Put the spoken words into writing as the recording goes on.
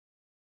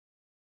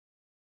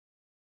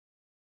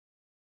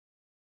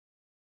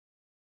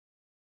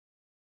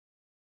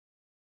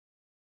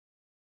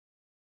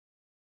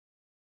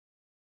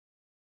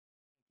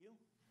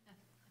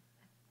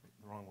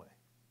wrong way.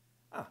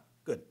 Ah,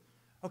 good.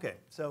 Okay,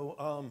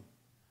 so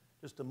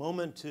just a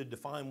moment to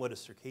define what a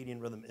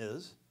circadian rhythm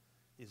is.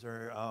 These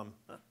are,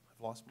 I've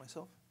lost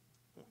myself.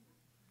 Oh,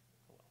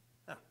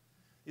 well.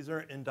 These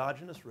are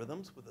endogenous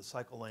rhythms with a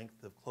cycle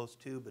length of close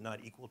to but not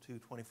equal to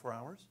 24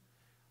 hours.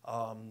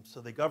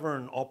 So they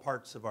govern all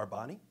parts of our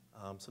body.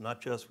 So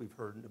not just we've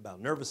heard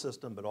about nervous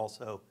system, but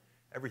also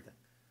everything.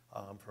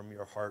 From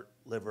your heart,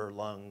 liver,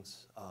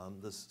 lungs,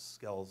 the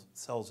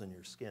cells in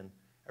your skin.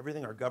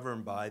 Everything are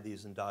governed by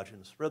these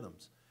endogenous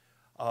rhythms.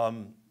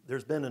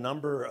 There's been a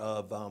number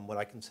of what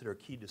I consider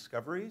key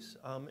discoveries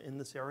in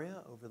this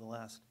area over the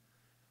last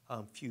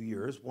few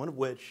years, one of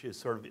which is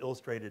sort of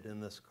illustrated in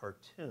this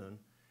cartoon,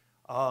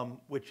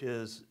 which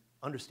is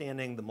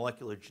understanding the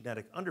molecular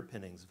genetic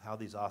underpinnings of how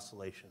these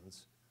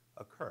oscillations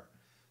occur.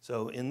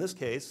 So in this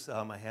case,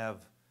 I have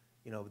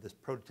this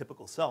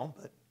prototypical cell,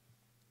 but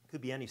it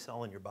could be any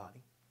cell in your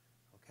body,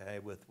 okay,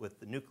 with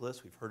the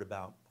nucleus we've heard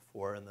about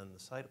before, and then the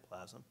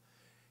cytoplasm.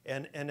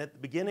 And at the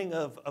beginning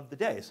of the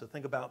day, so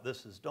think about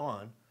this as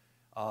dawn,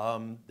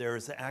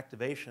 there's the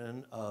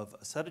activation of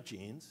a set of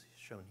genes,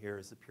 shown here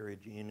as the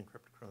period gene and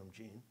cryptochrome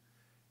gene,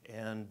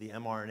 and the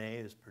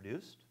mRNA is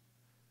produced.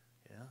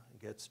 Yeah,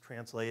 it gets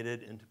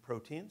translated into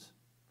proteins,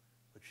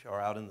 which are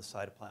out in the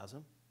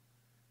cytoplasm.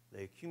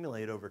 They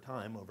accumulate over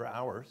time, over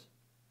hours,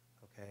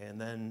 okay,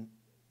 and then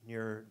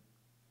near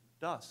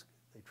dusk,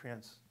 they're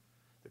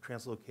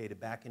translocated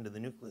back into the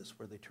nucleus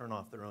where they turn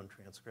off their own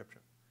transcription.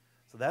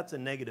 So that's a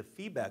negative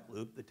feedback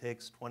loop that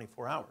takes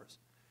 24 hours.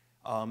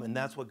 And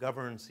that's what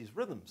governs these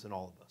rhythms in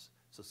all of us.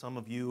 So some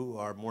of you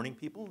are morning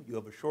people, you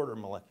have a shorter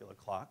molecular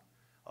clock.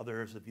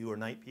 Others of you are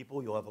night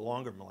people, you'll have a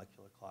longer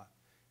molecular clock.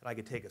 And I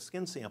could take a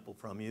skin sample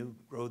from you,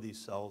 grow these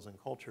cells in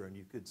culture, and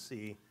you could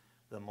see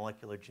the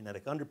molecular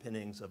genetic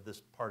underpinnings of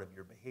this part of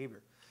your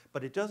behavior.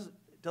 But it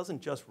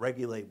doesn't just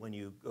regulate when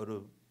you go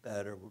to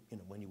bed or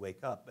when you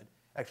wake up, but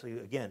actually,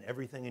 again,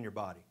 everything in your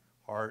body,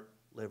 heart,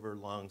 liver,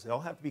 lungs, they all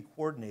have to be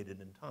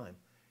coordinated in time.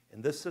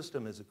 And this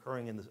system is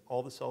occurring in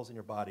all the cells in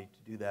your body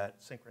to do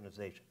that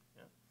synchronization.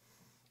 Yeah?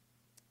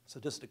 So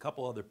just a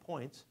couple other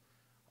points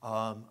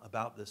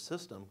about this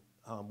system.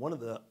 One of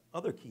the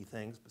other key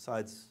things,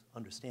 besides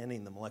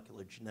understanding the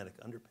molecular genetic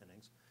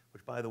underpinnings,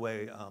 which, by the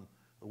way,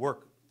 the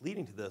work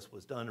leading to this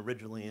was done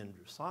originally in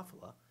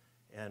Drosophila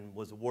and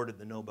was awarded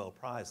the Nobel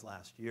Prize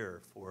last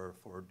year for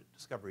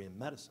discovery in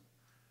medicine.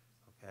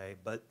 Okay?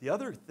 But the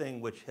other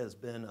thing which has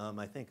been,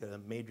 I think, a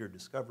major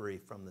discovery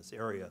from this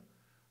area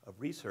of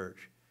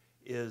research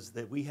is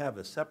that we have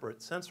a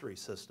separate sensory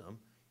system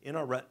in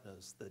our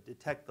retinas that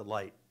detect the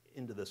light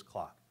into this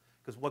clock.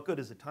 Because what good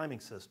is a timing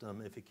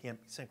system if it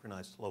can't be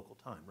synchronized to local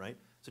time, right?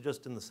 So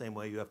just in the same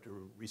way you have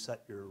to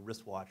reset your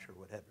wristwatch or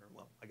whatever.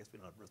 Well, I guess we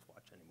don't have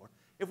wristwatch anymore.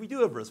 If we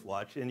do have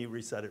wristwatch and you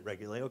reset it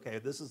regularly, okay,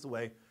 this is the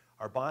way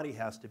our body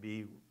has to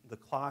be, the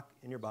clock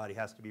in your body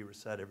has to be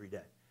reset every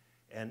day.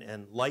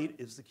 And light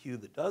is the cue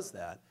that does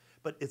that,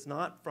 but it's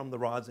not from the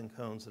rods and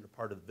cones that are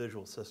part of the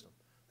visual system.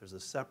 There's a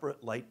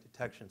separate light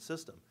detection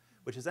system,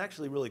 which is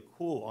actually really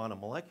cool on a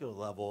molecular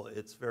level.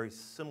 It's very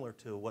similar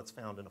to what's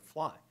found in a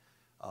fly.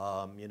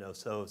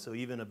 So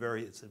even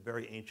it's a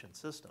very ancient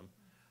system.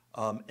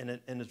 And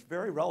it's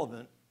very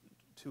relevant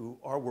to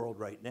our world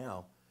right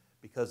now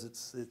because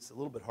it's a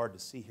little bit hard to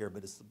see here,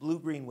 but it's the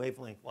blue-green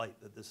wavelength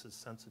light that this is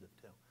sensitive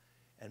to.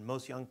 And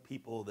most young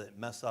people that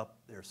mess up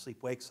their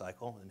sleep-wake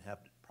cycle and have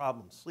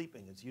problems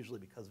sleeping, it's usually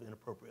because of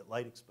inappropriate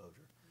light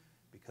exposure.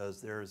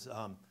 Because there's,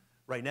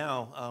 right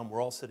now,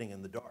 we're all sitting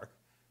in the dark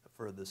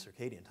for the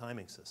circadian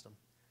timing system.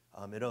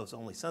 It is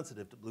only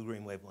sensitive to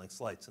blue-green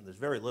wavelength lights, and there's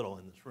very little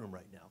in this room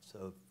right now.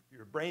 So if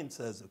your brain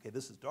says, okay,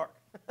 this is dark,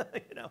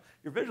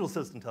 your visual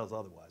system tells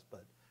otherwise,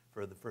 but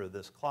for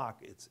this clock,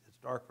 it's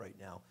dark right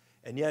now.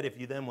 And yet, if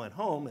you then went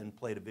home and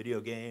played a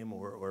video game,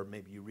 or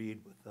maybe you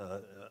read with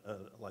an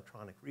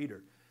electronic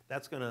reader,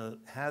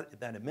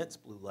 that emits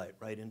blue light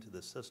right into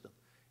this system.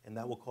 And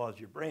that will cause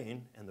your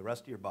brain and the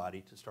rest of your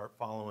body to start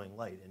following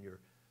light, and your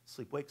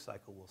sleep-wake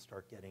cycle will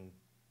start getting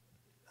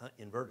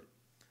inverted.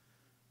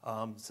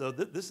 So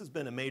this has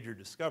been a major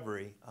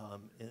discovery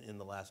in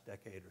the last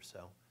decade or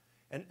so.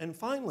 And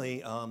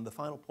finally, the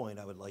final point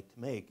I would like to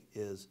make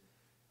is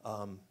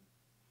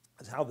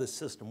how this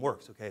system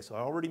works. Okay, so I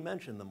already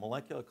mentioned the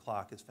molecular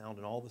clock is found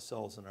in all the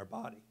cells in our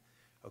body.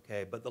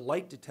 Okay, but the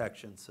light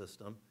detection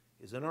system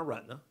is in our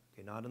retina,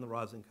 okay, not in the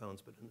rods and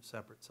cones, but in a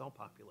separate cell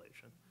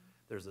population.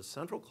 There's a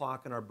central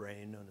clock in our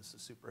brain known as the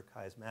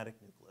suprachiasmatic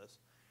nucleus,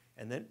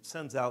 and then it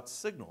sends out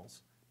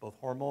signals,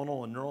 both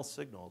hormonal and neural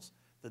signals,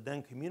 that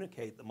then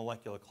communicate the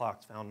molecular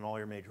clocks found in all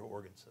your major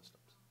organ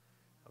systems.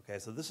 Okay,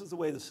 so this is the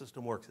way the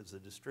system works. It's a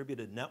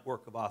distributed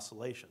network of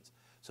oscillations.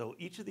 So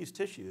each of these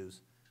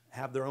tissues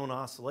have their own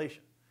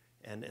oscillation,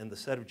 and the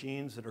set of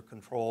genes that are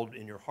controlled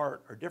in your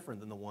heart are different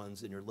than the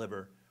ones in your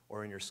liver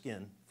or in your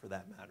skin, for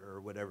that matter,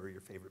 or whatever your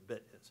favorite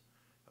bit is.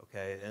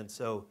 Okay, and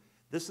so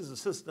this is a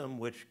system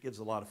which gives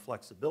a lot of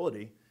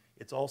flexibility.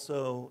 It's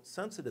also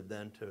sensitive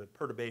then to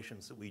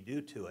perturbations that we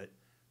do to it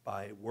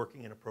by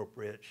working in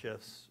appropriate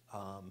shifts,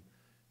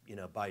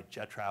 by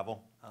jet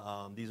travel.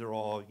 These are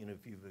all,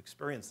 if you've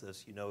experienced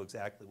this, you know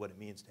exactly what it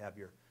means to have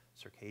your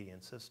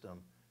circadian system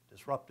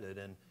disrupted.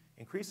 And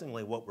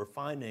increasingly what we're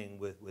finding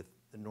with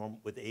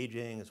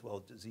aging as well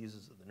as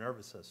diseases of the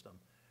nervous system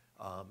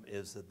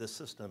is that this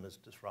system is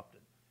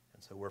disrupted.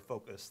 And so we're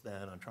focused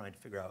then on trying to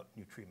figure out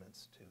new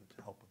treatments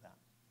to help with that.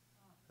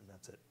 And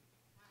that's it.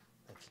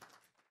 Thanks.